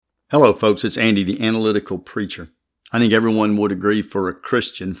Hello, folks. It's Andy, the analytical preacher. I think everyone would agree for a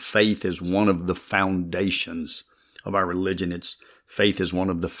Christian, faith is one of the foundations of our religion. Faith is one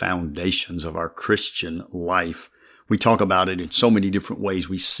of the foundations of our Christian life. We talk about it in so many different ways.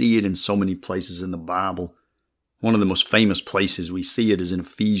 We see it in so many places in the Bible. One of the most famous places we see it is in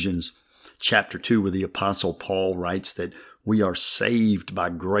Ephesians chapter 2, where the Apostle Paul writes that we are saved by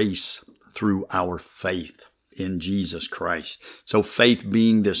grace through our faith in Jesus Christ. So faith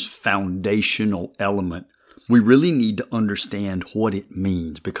being this foundational element, we really need to understand what it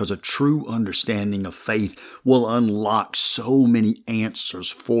means, because a true understanding of faith will unlock so many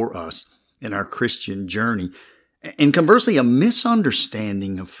answers for us in our Christian journey. And conversely, a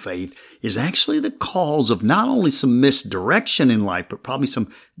misunderstanding of faith is actually the cause of not only some misdirection in life, but probably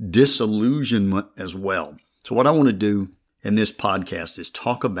some disillusionment as well. So what I want to do in this podcast is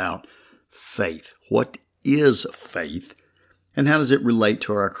talk about faith. What is faith, and how does it relate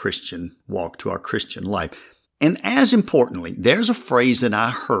to our Christian walk, to our Christian life? And as importantly, there's a phrase that I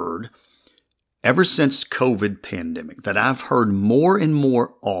heard ever since COVID pandemic that I've heard more and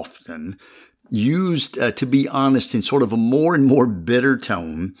more often used, to be honest, in sort of a more and more bitter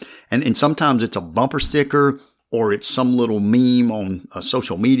tone. And sometimes it's a bumper sticker or it's some little meme on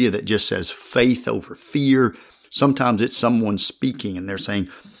social media that just says faith over fear. Sometimes it's someone speaking and they're saying,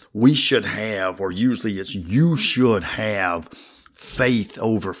 we should have, or usually it's you should have faith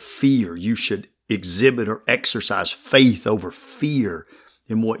over fear. You should exhibit or exercise faith over fear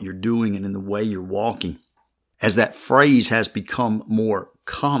in what you're doing and in the way you're walking. As that phrase has become more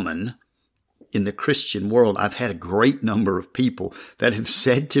common in the Christian world, I've had a great number of people that have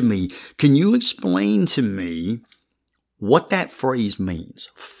said to me, can you explain to me what that phrase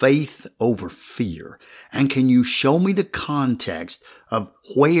means, faith over fear? And can you show me the context of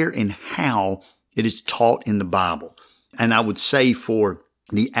where and how it is taught in the Bible? And I would say for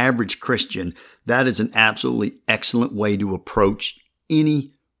the average Christian, that is an absolutely excellent way to approach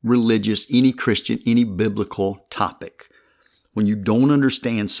any religious, any Christian, any biblical topic. When you don't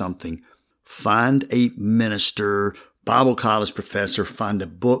understand something, find a minister, Bible college professor, find a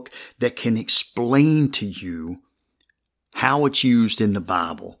book that can explain to you how it's used in the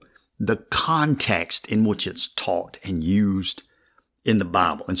Bible, the context in which it's taught and used in the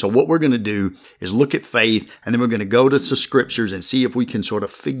Bible. And so what we're going to do is look at faith, and then we're going to go to the scriptures and see if we can sort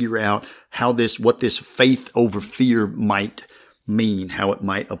of figure out what this faith over fear might mean, how it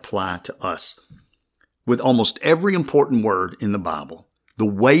might apply to us. With almost every important word in the Bible, the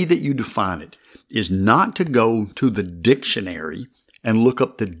way that you define it is not to go to the dictionary and look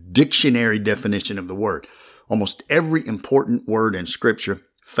up the dictionary definition of the word. Almost every important word in Scripture,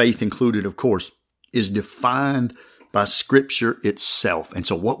 faith included, of course, is defined by Scripture itself. And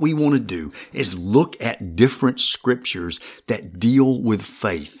so what we want to do is look at different Scriptures that deal with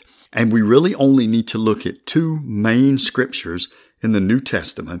faith. And we really only need to look at two main Scriptures in the New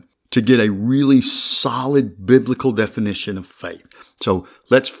Testament to get a really solid biblical definition of faith. So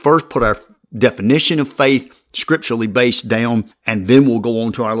let's first put our definition of faith scripturally based down, and then we'll go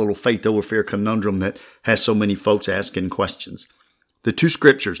on to our little faith over fear conundrum that has so many folks asking questions. The two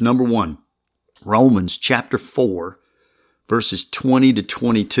scriptures, number one, Romans chapter 4, verses 20 to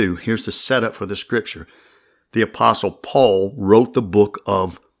 22. Here's the setup for the scripture. The Apostle Paul wrote the book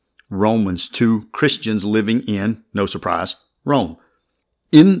of Romans to Christians living in, no surprise, Rome.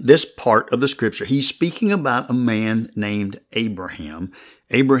 In this part of the scripture, he's speaking about a man named Abraham.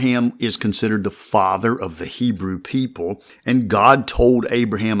 Abraham is considered the father of the Hebrew people, and God told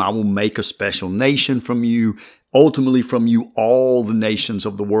Abraham, I will make a special nation from you. Ultimately, from you, all the nations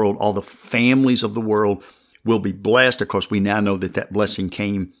of the world, all the families of the world will be blessed. Of course, we now know that that blessing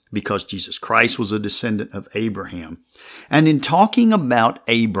came because Jesus Christ was a descendant of Abraham. And in talking about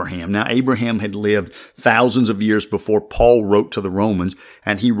Abraham, now Abraham had lived thousands of years before Paul wrote to the Romans,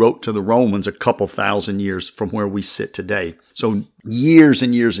 and he wrote to the Romans a couple thousand years from where we sit today. So years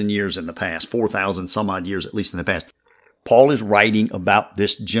and years and years in the past, 4,000 some odd years at least in the past, Paul is writing about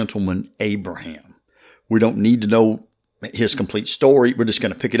this gentleman Abraham. We don't need to know his complete story. We're just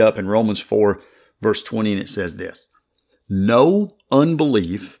going to pick it up in Romans 4, verse 20, and it says this: No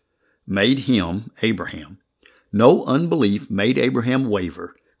unbelief made him, Abraham, no unbelief made Abraham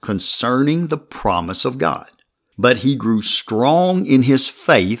waver concerning the promise of God. But he grew strong in his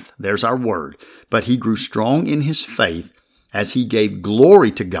faith, there's our word, but he grew strong in his faith as he gave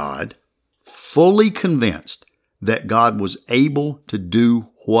glory to God, fully convinced that God was able to do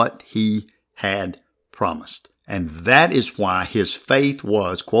what he had promised. And that is why his faith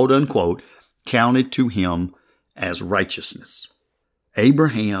was, quote unquote, counted to him as righteousness.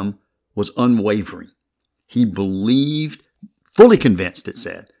 Abraham was unwavering. He believed, fully convinced, it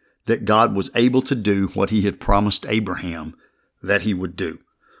said, that God was able to do what he had promised Abraham that he would do.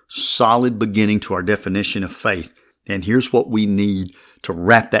 Solid beginning to our definition of faith. And here's what we need to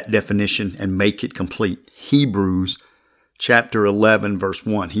wrap that definition and make it complete. Hebrews chapter 11, verse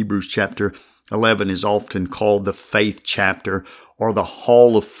 1. Hebrews chapter 11 is often called the faith chapter, or the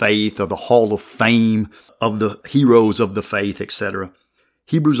hall of faith, or the hall of fame of the heroes of the faith, etc.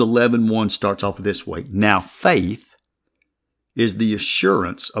 Hebrews 11:1 starts off this way. Now faith is the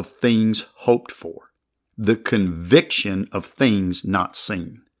assurance of things hoped for, the conviction of things not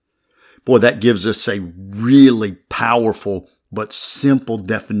seen. Boy, that gives us a really powerful but simple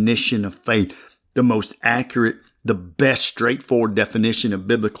definition of faith. The most accurate, the best straightforward definition of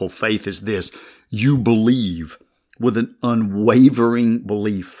biblical faith is this. You believe with an unwavering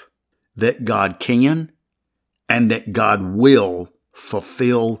belief that God can and that God will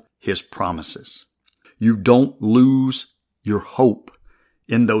fulfill his promises. You don't lose your hope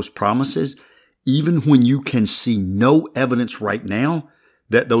in those promises, even when you can see no evidence right now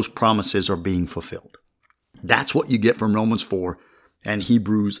that those promises are being fulfilled. That's what you get from Romans 4 and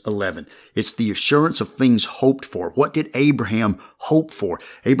Hebrews 11. It's the assurance of things hoped for. What did Abraham hope for?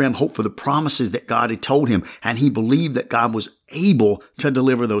 Abraham hoped for the promises that God had told him, and he believed that God was able to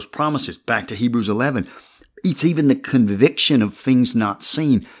deliver those promises. Back to Hebrews 11. It's even the conviction of things not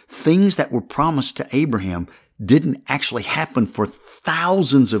seen. Things that were promised to Abraham didn't actually happen for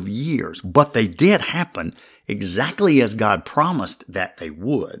thousands of years, but they did happen exactly as God promised that they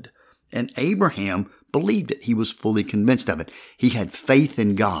would. And Abraham believed it. He was fully convinced of it. He had faith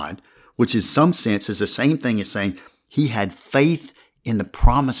in God, which in some sense is the same thing as saying he had faith in the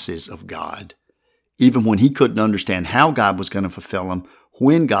promises of God, even when he couldn't understand how God was going to fulfill them,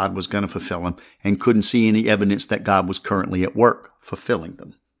 when God was going to fulfill them, and couldn't see any evidence that God was currently at work fulfilling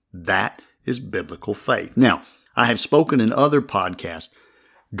them. That is biblical faith. Now, I have spoken in other podcasts.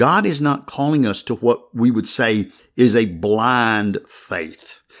 God is not calling us to what we would say is a blind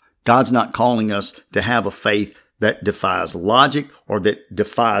faith. God's not calling us to have a faith that defies logic or that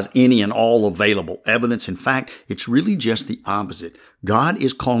defies any and all available evidence. In fact, it's really just the opposite. God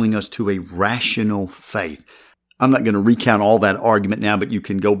is calling us to a rational faith. I'm not going to recount all that argument now, but you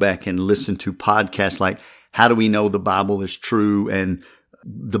can go back and listen to podcasts like How Do We Know the Bible is True? And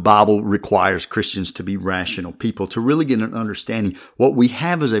the Bible requires Christians to be rational people, to really get an understanding. What we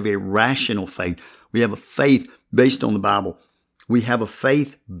have is a very rational faith. We have a faith based on the Bible. We have a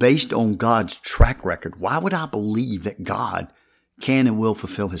faith based on God's track record. Why would I believe that God can and will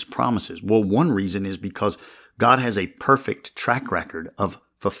fulfill his promises? Well, one reason is because God has a perfect track record of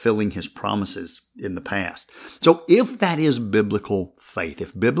fulfilling his promises in the past. So if that is biblical faith,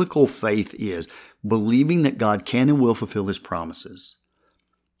 if biblical faith is believing that God can and will fulfill his promises,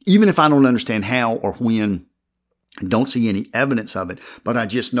 even if I don't understand how or when, I don't see any evidence of it, but I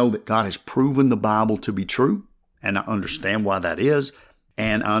just know that God has proven the Bible to be true, and I understand why that is,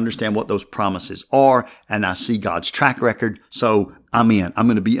 and I understand what those promises are, and I see God's track record, so I'm in. I'm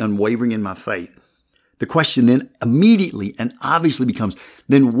going to be unwavering in my faith. The question then immediately and obviously becomes,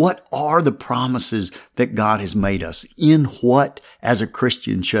 then what are the promises that God has made us? In what, as a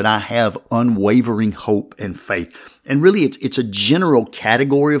Christian, should I have unwavering hope and faith? And really, it's a general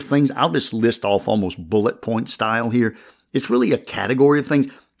category of things. I'll just list off almost bullet point style here. It's really a category of things.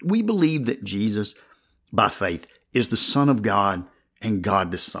 We believe that Jesus, by faith, is the Son of God and God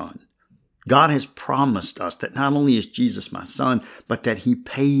the Son. God has promised us that not only is Jesus my Son, but that he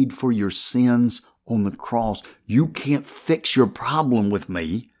paid for your sins on the cross. You can't fix your problem with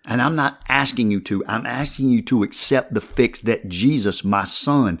me, and I'm not asking you to. I'm asking you to accept the fix that Jesus, my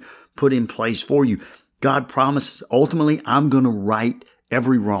Son, put in place for you. God promises, ultimately, I'm going to right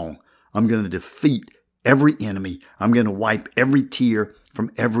every wrong. I'm going to defeat every enemy. I'm going to wipe every tear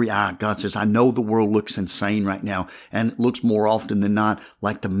from every eye. God says, I know the world looks insane right now, and it looks more often than not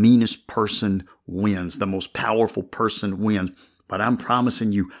like the meanest person wins, the most powerful person wins. But I'm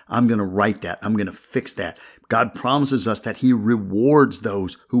promising you, I'm going to right that. I'm going to fix that. God promises us that he rewards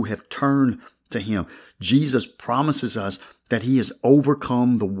those who have turned to him. Jesus promises us that he has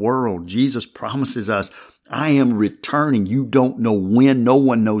overcome the world. Jesus promises us, I am returning. You don't know when. No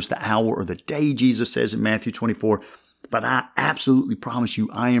one knows the hour or the day, Jesus says in Matthew 24. But I absolutely promise you,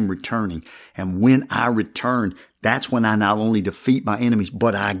 I am returning. And when I return, that's when I not only defeat my enemies,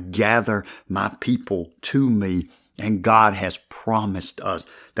 but I gather my people to me. And God has promised us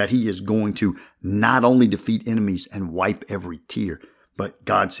that he is going to not only defeat enemies and wipe every tear, but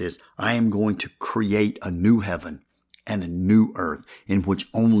God says, I am going to create a new heaven and a new earth in which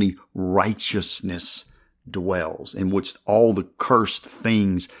only righteousness dwells, in which all the cursed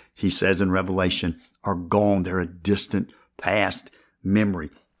things, he says in Revelation, are gone. They're a distant past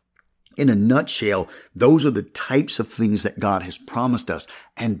memory. In a nutshell, those are the types of things that God has promised us.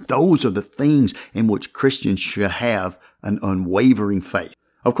 And those are the things in which Christians should have an unwavering faith.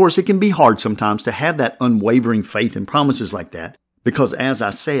 Of course, it can be hard sometimes to have that unwavering faith in promises like that because, as I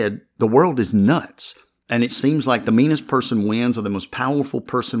said, the world is nuts. And it seems like the meanest person wins, or the most powerful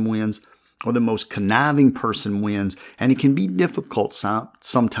person wins, or the most conniving person wins. And it can be difficult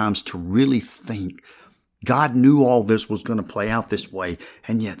sometimes to really think God knew all this was going to play out this way,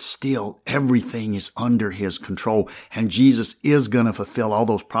 and yet still everything is under His control. And Jesus is going to fulfill all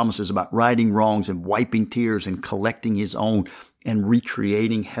those promises about righting wrongs and wiping tears and collecting His own and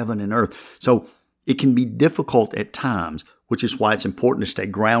recreating heaven and earth. So it can be difficult at times, which is why it's important to stay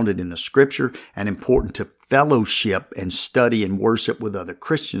grounded in the Scripture and important to fellowship and study and worship with other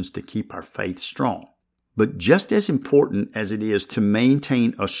Christians to keep our faith strong. But just as important as it is to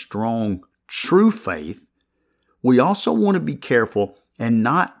maintain a strong, true faith, we also want to be careful and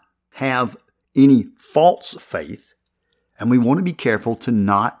not have any false faith, and we want to be careful to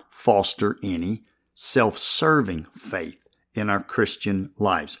not foster any self-serving faith in our Christian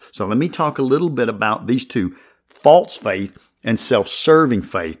lives. So let me talk a little bit about these two, false faith and self-serving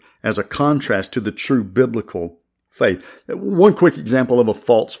faith, as a contrast to the true biblical faith. One quick example of a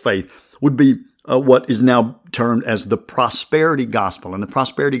false faith would be what is now termed as the prosperity gospel. And the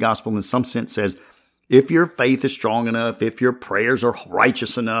prosperity gospel in some sense says, if your faith is strong enough, if your prayers are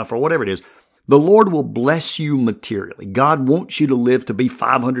righteous enough, or whatever it is, the Lord will bless you materially. God wants you to live to be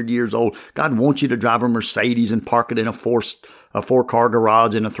 500 years old. God wants you to drive a Mercedes and park it in a four-car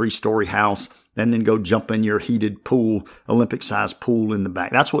garage in a 3-story house, and then go jump in your heated pool, Olympic-sized pool in the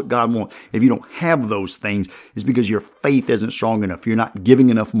back. That's what God wants. If you don't have those things, it's because your faith isn't strong enough. You're not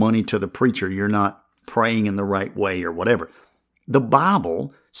giving enough money to the preacher. You're not praying in the right way or whatever. The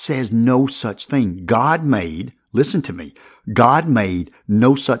Bible says no such thing. God made, listen to me, God made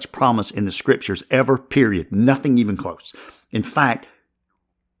no such promise in the Scriptures ever, period. Nothing even close. In fact,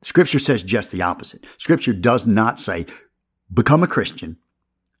 Scripture says just the opposite. Scripture does not say, become a Christian,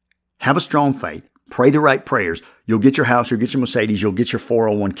 have a strong faith, pray the right prayers, you'll get your house, you'll get your Mercedes, you'll get your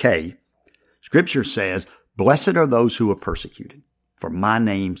 401k. Scripture says, blessed are those who are persecuted for my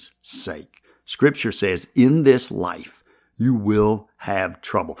name's sake. Scripture says, in this life, you will have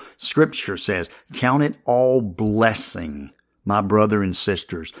trouble. Scripture says, count it all blessing, my brother and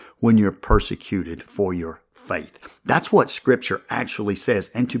sisters, when you're persecuted for your faith. That's what Scripture actually says.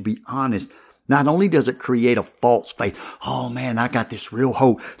 And to be honest, not only does it create a false faith, oh man, I got this real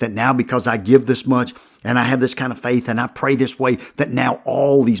hope that now because I give this much and I have this kind of faith and I pray this way, that now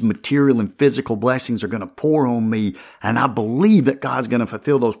all these material and physical blessings are going to pour on me, and I believe that God's going to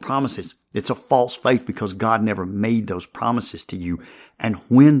fulfill those promises. It's a false faith because God never made those promises to you. And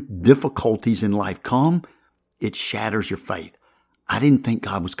when difficulties in life come, it shatters your faith. I didn't think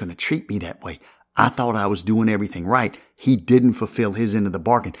God was going to treat me that way. I thought I was doing everything right. He didn't fulfill His end of the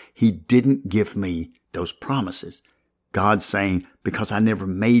bargain. He didn't give me those promises. God's saying, because I never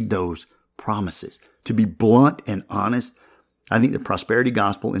made those promises. To be blunt and honest, I think the prosperity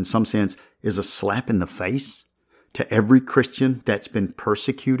gospel in some sense is a slap in the face to every Christian that's been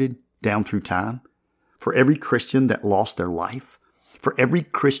persecuted down through time, for every Christian that lost their life, for every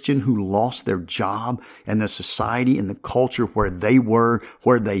Christian who lost their job and the society and the culture where they were,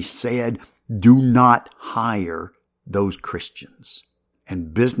 where they said, do not hire those Christians.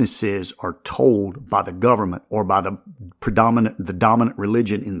 And businesses are told by the government or by the dominant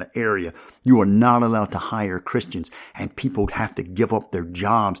religion in the area, you are not allowed to hire Christians. And people have to give up their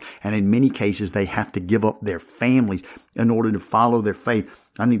jobs. And in many cases, they have to give up their families in order to follow their faith.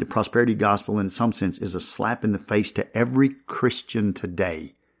 I think the prosperity gospel in some sense is a slap in the face to every Christian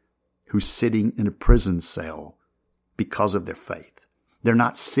today who's sitting in a prison cell because of their faith. They're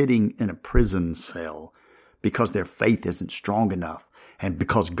not sitting in a prison cell because their faith isn't strong enough and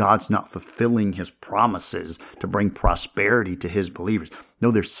because God's not fulfilling His promises to bring prosperity to His believers.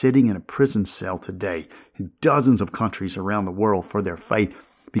 No, they're sitting in a prison cell today in dozens of countries around the world for their faith,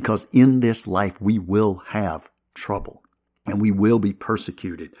 because in this life we will have trouble and we will be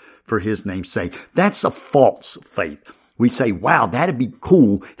persecuted for His name's sake. That's a false faith. We say, wow, that'd be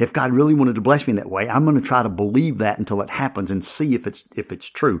cool if God really wanted to bless me that way. I'm going to try to believe that until it happens and see if it's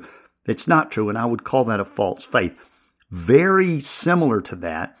true. It's not true, and I would call that a false faith. Very similar to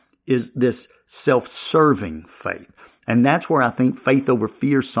that is this self-serving faith. And that's where I think faith over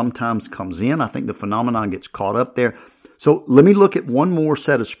fear sometimes comes in. I think the phenomenon gets caught up there. So let me look at one more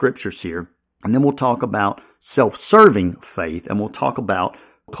set of scriptures here, and then we'll talk about self-serving faith, and we'll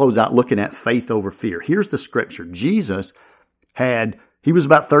close out looking at faith over fear. Here's the scripture. Jesus had He was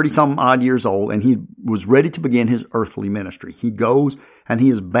about 30-some odd years old, and he was ready to begin his earthly ministry. He goes and he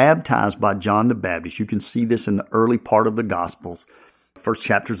is baptized by John the Baptist. You can see this in the early part of the Gospels, first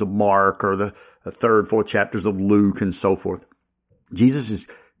chapters of Mark or the third, fourth chapters of Luke and so forth. Jesus is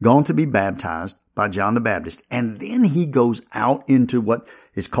going to be baptized by John the Baptist, and then he goes out into what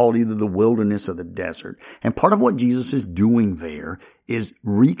is called either the wilderness or the desert. And part of what Jesus is doing there is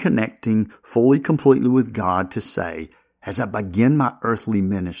reconnecting fully, completely with God to say, as I begin my earthly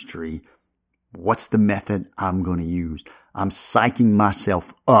ministry, what's the method I'm going to use? I'm psyching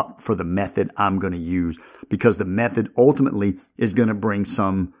myself up for the method I'm going to use, because the method ultimately is going to bring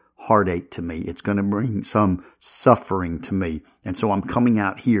some heartache to me. It's going to bring some suffering to me. And so I'm coming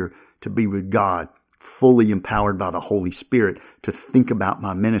out here to be with God, fully empowered by the Holy Spirit to think about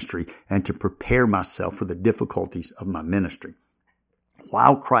my ministry and to prepare myself for the difficulties of my ministry.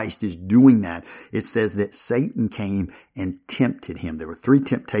 While Christ is doing that, it says that Satan came and tempted him. There were 3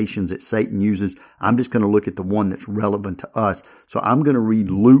 temptations that Satan uses. I'm just going to look at the one that's relevant to us. So I'm going to read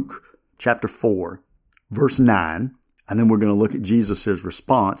Luke chapter 4, verse 9, and then we're going to look at Jesus'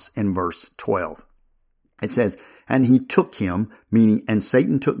 response in verse 12. It says, and he took him, meaning, and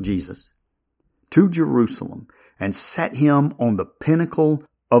Satan took Jesus, to Jerusalem and set him on the pinnacle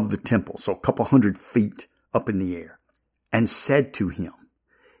of the temple, so a couple 100 feet up in the air, and said to him,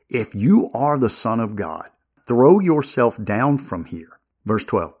 if you are the Son of God, throw yourself down from here. Verse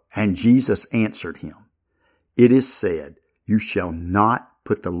 12, and Jesus answered him, it is said, you shall not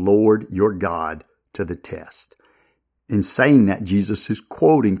put the Lord your God to the test. In saying that, Jesus is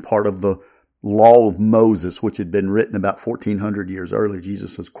quoting part of the law of Moses, which had been written about 1400 years earlier.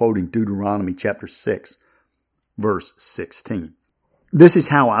 Jesus was quoting Deuteronomy chapter 6, verse 16. This is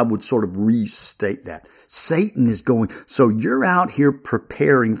how I would sort of restate that. Satan is going, so you're out here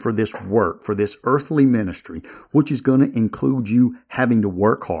preparing for this work, for this earthly ministry, which is going to include you having to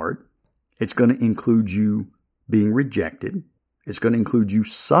work hard. It's going to include you being rejected. It's going to include you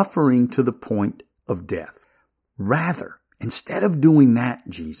suffering to the point of death. Rather, instead of doing that,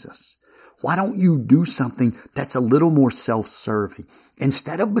 Jesus, why don't you do something that's a little more self-serving?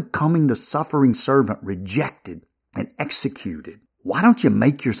 Instead of becoming the suffering servant, rejected and executed, why don't you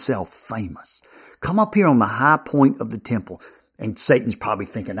make yourself famous? Come up here on the high point of the temple. And Satan's probably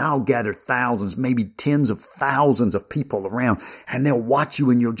thinking, I'll gather thousands, maybe tens of thousands of people around, and they'll watch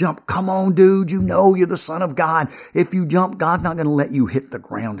you and you'll jump. Come on, dude, you know you're the Son of God. If you jump, God's not going to let you hit the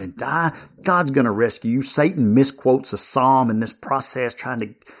ground and die. God's going to rescue you. Satan misquotes a psalm in this process, trying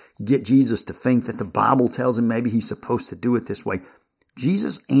to get Jesus to think that the Bible tells him maybe he's supposed to do it this way.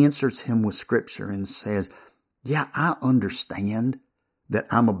 Jesus answers him with scripture and says, yeah, I understand that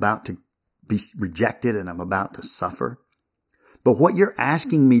I'm about to be rejected and I'm about to suffer. But what you're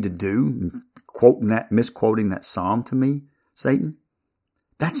asking me to do, misquoting that psalm to me, Satan,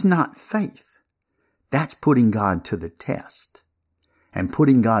 that's not faith. That's putting God to the test. And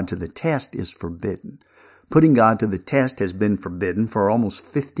putting God to the test is forbidden. Putting God to the test has been forbidden for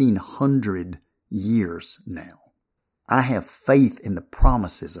almost 1,500 years now. I have faith in the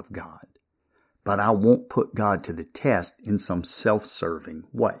promises of God, but I won't put God to the test in some self-serving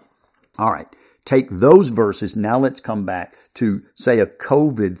way. All right. Take those verses. Now let's come back to, say, a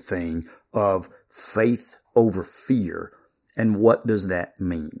COVID thing of faith over fear. And what does that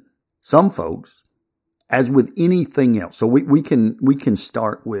mean? Some folks, as with anything else, so we can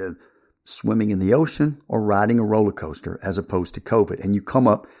start with swimming in the ocean or riding a roller coaster as opposed to COVID. And you come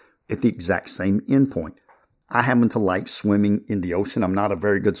up at the exact same endpoint. I happen to like swimming in the ocean. I'm not a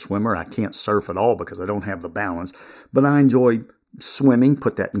very good swimmer. I can't surf at all because I don't have the balance, but I enjoy swimming,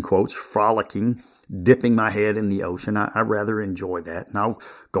 put that in quotes, frolicking, dipping my head in the ocean. I rather enjoy that. And I'll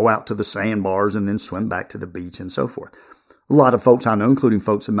go out to the sandbars and then swim back to the beach and so forth. A lot of folks I know, including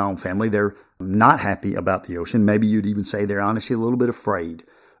folks in my own family, they're not happy about the ocean. Maybe you'd even say they're honestly a little bit afraid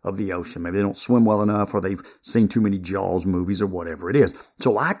of the ocean. Maybe they don't swim well enough, or they've seen too many Jaws movies, or whatever it is.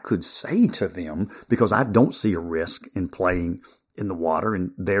 So I could say to them, because I don't see a risk in playing in the water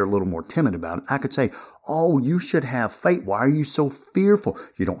and they're a little more timid about it, I could say, oh, you should have faith. Why are you so fearful?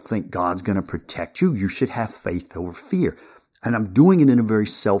 You don't think God's going to protect you. You should have faith over fear. And I'm doing it in a very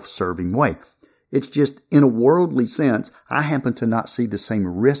self-serving way. It's just, in a worldly sense, I happen to not see the same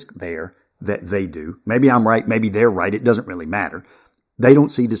risk there that they do. Maybe I'm right. Maybe they're right. It doesn't really matter. They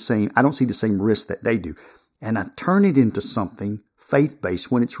don't see the same, I don't see the same risk that they do. And I turn it into something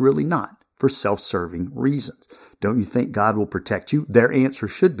faith-based when it's really not, for self-serving reasons. Don't you think God will protect you? Their answer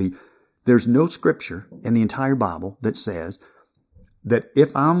should be, there's no scripture in the entire Bible that says that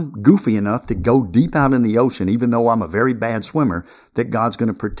if I'm goofy enough to go deep out in the ocean, even though I'm a very bad swimmer, that God's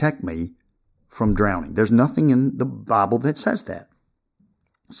going to protect me from drowning. There's nothing in the Bible that says that.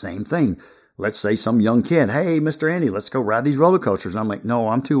 Same thing. Let's say some young kid, hey, Mr. Andy, let's go ride these roller coasters. And I'm like, no,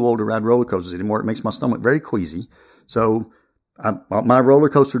 I'm too old to ride roller coasters anymore. It makes my stomach very queasy. So my roller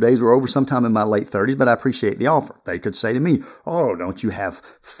coaster days were over sometime in my late 30s, but I appreciate the offer. They could say to me, oh, don't you have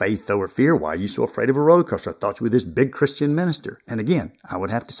faith over fear? Why are you so afraid of a roller coaster? I thought you were this big Christian minister. And again, I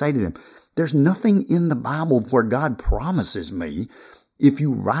would have to say to them, there's nothing in the Bible where God promises me if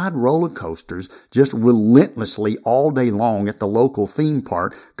you ride roller coasters just relentlessly all day long at the local theme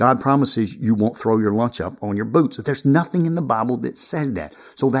park, God promises you won't throw your lunch up on your boots. There's nothing in the Bible that says that.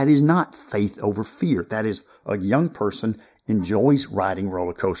 So that is not faith over fear. That is a young person enjoys riding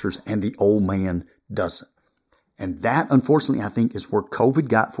roller coasters and the old man doesn't. And that, unfortunately, I think is where COVID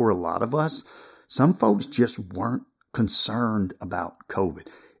got for a lot of us. Some folks just weren't concerned about COVID.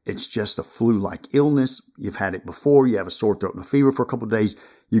 It's just a flu-like illness. You've had it before. You have a sore throat and a fever for a couple of days.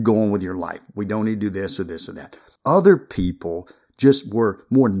 You go on with your life. We don't need to do this or this or that. Other people just were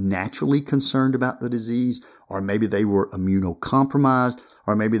more naturally concerned about the disease, or maybe they were immunocompromised,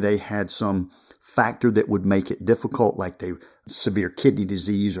 or maybe they had some factor that would make it difficult, like they severe kidney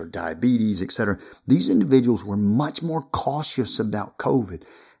disease or diabetes, etc. These individuals were much more cautious about COVID.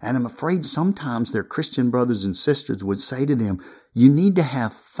 And I'm afraid sometimes their Christian brothers and sisters would say to them, you need to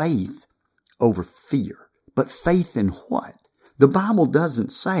have faith over fear. But faith in what? The Bible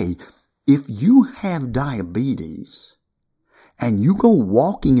doesn't say if you have diabetes and you go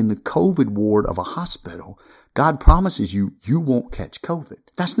walking in the COVID ward of a hospital, God promises you won't catch COVID.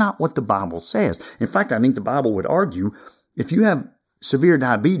 That's not what the Bible says. In fact, I think the Bible would argue if you have severe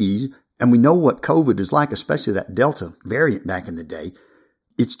diabetes, and we know what COVID is like, especially that Delta variant back in the day,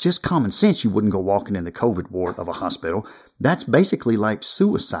 it's just common sense you wouldn't go walking in the COVID ward of a hospital. That's basically like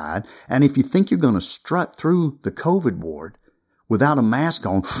suicide. And if you think you're going to strut through the COVID ward without a mask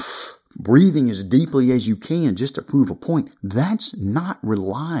on, breathing as deeply as you can just to prove a point, that's not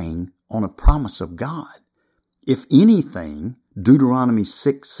relying on a promise of God. If anything, Deuteronomy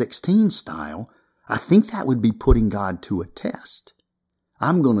 6:16 style, I think that would be putting God to a test.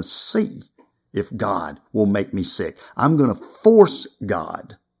 I'm going to see if God will make me sick. I'm going to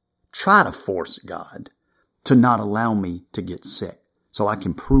try to force God to not allow me to get sick so I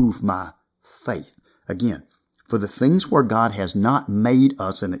can prove my faith. Again, for the things where God has not made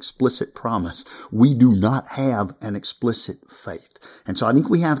us an explicit promise, we do not have an explicit faith. And so I think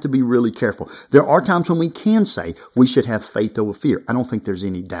we have to be really careful. There are times when we can say we should have faith over fear. I don't think there's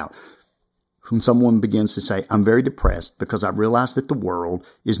any doubt. When someone begins to say, I'm very depressed because I realize that the world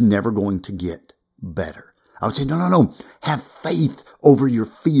is never going to get better, I would say, no. Have faith over your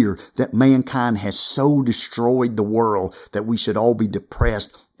fear that mankind has so destroyed the world that we should all be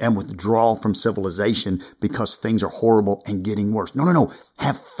depressed and withdraw from civilization because things are horrible and getting worse. No.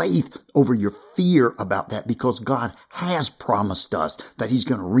 Have faith over your fear about that, because God has promised us that He's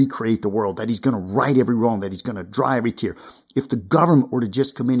going to recreate the world, that He's going to right every wrong, that He's going to dry every tear. If the government were to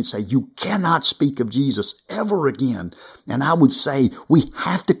just come in and say, you cannot speak of Jesus ever again, and I would say we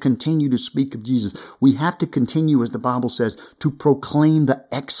have to continue to speak of Jesus. We have to continue, as the Bible says, to proclaim the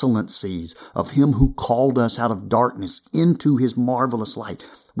excellencies of Him who called us out of darkness into His marvelous light.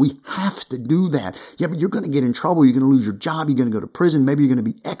 We have to do that. Yeah, but you're going to get in trouble. You're going to lose your job. You're going to go to prison. Maybe you're going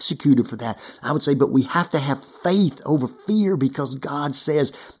to be executed for that. I would say, but we have to have faith over fear, because God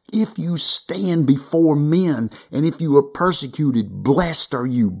says, if you stand before men and if you are persecuted, blessed are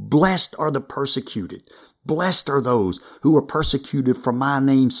you. Blessed are the persecuted. Blessed are those who are persecuted for my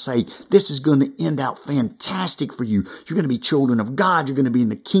name's sake. This is going to end out fantastic for you. You're going to be children of God. You're going to be in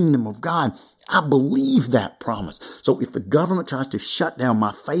the kingdom of God. I believe that promise. So if the government tries to shut down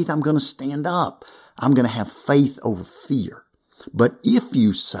my faith, I'm going to stand up. I'm going to have faith over fear. But if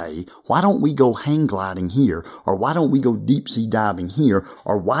you say, why don't we go hang gliding here? Or why don't we go deep sea diving here?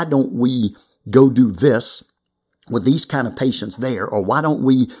 Or why don't we go do this with these kind of patients there? Or why don't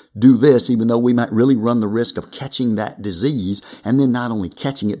we do this, even though we might really run the risk of catching that disease, and then not only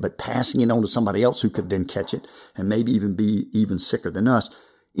catching it, but passing it on to somebody else who could then catch it and maybe even be even sicker than us?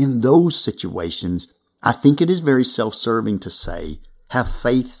 In those situations, I think it is very self-serving to say, have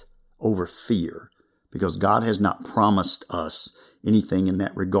faith over fear, because God has not promised us anything in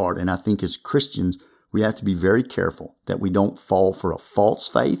that regard. And I think as Christians, we have to be very careful that we don't fall for a false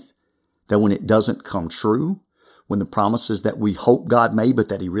faith, that when it doesn't come true, when the promises that we hope God made but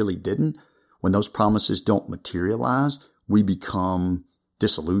that He really didn't, when those promises don't materialize, we become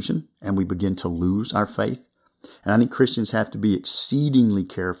disillusioned and we begin to lose our faith. And I think Christians have to be exceedingly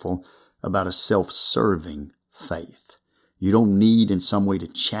careful about a self-serving faith. You don't need in some way to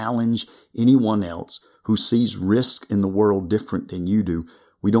challenge anyone else who sees risk in the world different than you do.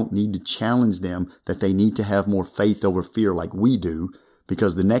 We don't need to challenge them that they need to have more faith over fear like we do,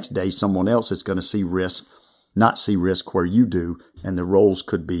 because the next day someone else is going to not see risk where you do, and the roles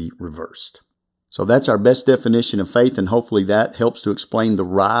could be reversed. So that's our best definition of faith, and hopefully that helps to explain the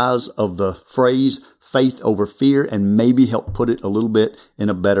rise of the phrase faith over fear and maybe help put it a little bit in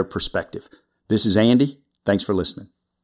a better perspective. This is Andy. Thanks for listening.